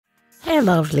Hey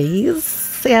lovelies,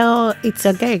 so it's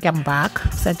your girl again back.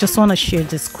 So I just want to share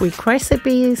this quick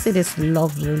recipes. It is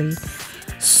lovely,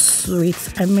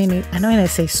 sweet. I know when I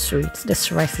say sweet, this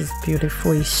rice is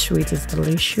beautiful, it's sweet, it's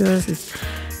delicious.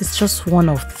 It's just one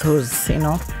of those,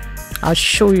 I'll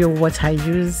show you what I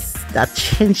use that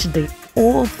changed the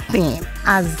whole thing,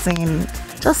 as in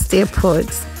just stay put.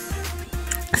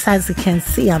 So as you can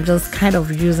see, I'm just kind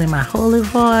of using my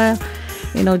olive oil.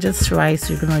 Just rice.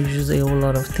 You're gonna use a whole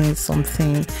lot of things.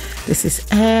 This is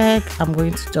egg. I'm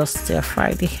going to just stir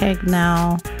fry the egg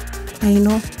now. And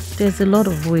there's a lot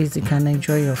of ways you can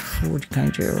enjoy your food. You can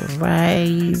enjoy your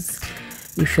rice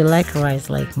if you like rice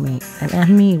like me. And I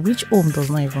mean, which home does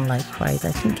not even like rice?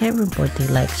 I think everybody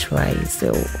likes rice.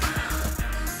 So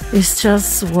it's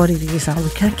just what it is, and we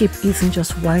can't keep eating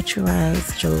just white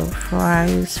rice, jollof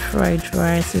rice, fried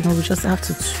rice. We just have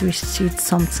to twist it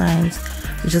sometimes.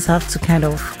 We just have to kind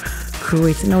of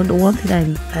create. The one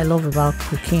thing I love about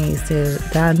cooking is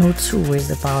there are no two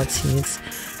ways about it.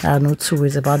 There are no two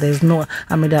ways about it. There's no,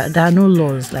 there are no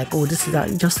laws like, oh, this is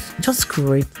that. Just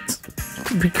create,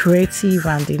 be creative,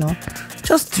 and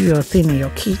just do your thing in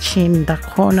your kitchen, in the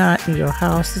corner, in your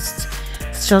house.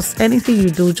 It's just anything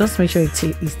you do, just make sure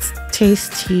it's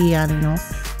tasty, and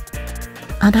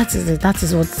and that is it. That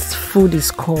is what food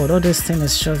is called. All this thing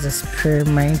is just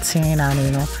experimenting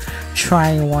and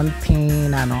trying one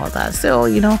thing and all that. So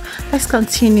let's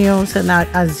continue. So now,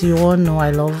 as you all know, I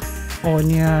love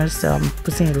onions. I'm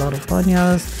putting a lot of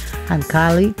onions and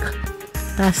garlic.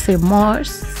 That's a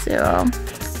must. So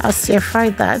I'll stir fry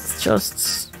that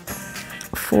just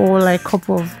for like a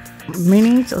couple of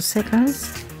minutes or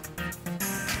seconds.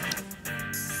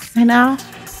 And now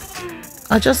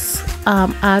I'll just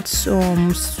add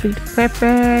some sweet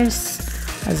peppers.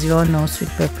 As you all know, sweet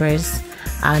peppers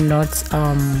are not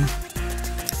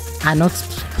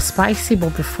spicy,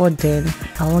 but before then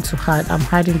I'm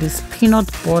adding this peanut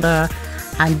butter,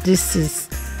 and this is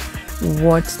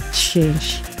what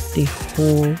changed the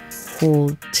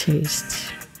whole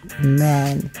taste.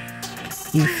 Man,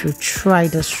 if you try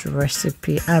this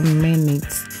recipe, I mean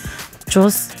it,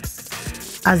 just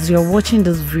as you're watching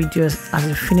this video, as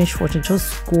you finish watching,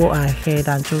 just go ahead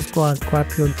and just go and grab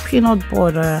your peanut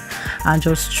butter and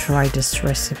just try this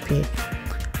recipe.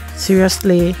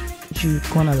 Seriously, you're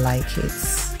gonna like it.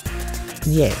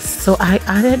 Yes, so I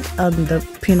added the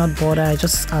peanut butter. I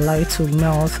just allow it to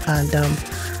melt, and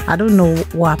I don't know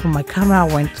what happened, my camera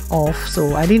went off,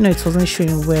 so I didn't know it wasn't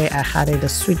showing where I added the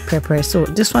sweet pepper. So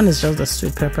this one is just the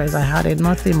sweet peppers. I added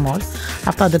nothing much.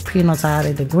 After the peanuts, I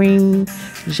added the green,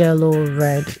 yellow,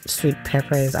 red sweet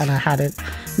peppers, and I added,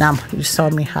 now you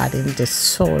saw me adding the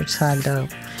salt and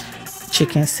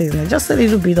chicken seasoning, just a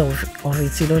little bit of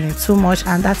it. You don't need too much,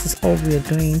 and that is all we're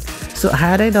doing. So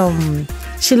I added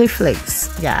chili flakes.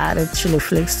 Yeah, I added chili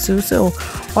flakes too. So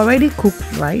already cooked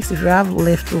rice. If you have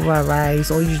leftover rice,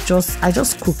 or I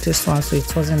just cooked this one so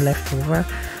it wasn't leftover,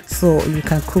 so you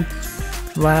can cook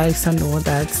rice and all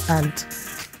that,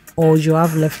 or you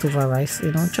have leftover rice,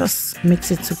 just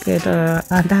mix it together.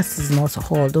 And that is not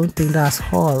all. Don't think that's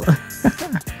all.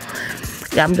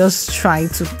 Yeah, I'm just trying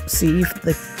to see if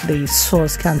the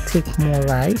sauce can take more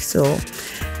rice. So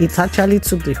it actually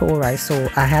took the whole rice, so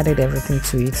I added everything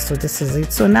to it. So this is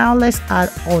it. So now let's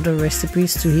add all the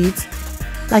recipes to it.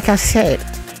 Like I said,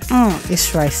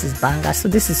 this rice is banger. So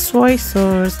this is soy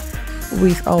sauce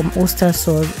with oyster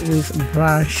sauce with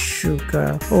brown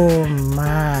sugar. Oh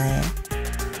my,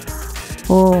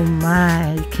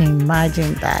 you can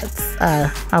imagine that.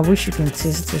 I wish you can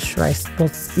taste this rice,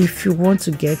 but if you want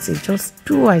to get it, just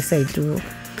do as I do.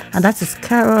 And that is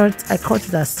carrot. I cut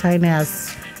it as tiny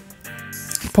as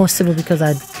possible because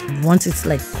I want it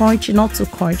like crunchy, not too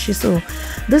crunchy. So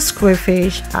this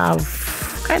crayfish,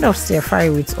 I've kind of stir fry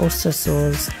with oyster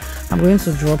sauce. I'm going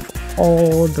to drop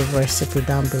all the recipe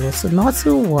down below, so not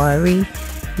to worry,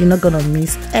 you're not gonna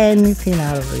miss anything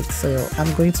out of it. So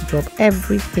I'm going to drop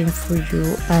everything for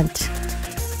you and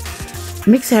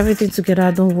mix everything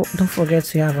together. Don't forget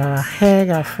to have our egg,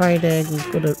 our fried egg.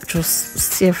 We're gonna just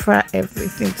stir fry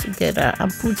everything together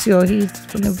and put your heat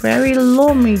on a very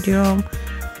low medium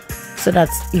so that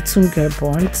it won't get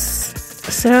burnt.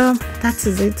 So that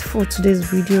is it for today's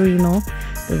video.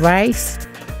 The rice,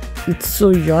 it's so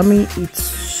yummy, it's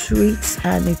sweet,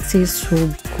 and it tastes so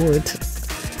good.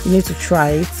 You need to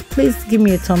try it. Please give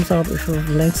me a thumbs up if you've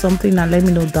learned something, and let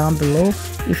me know down below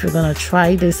if you're gonna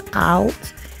try this out.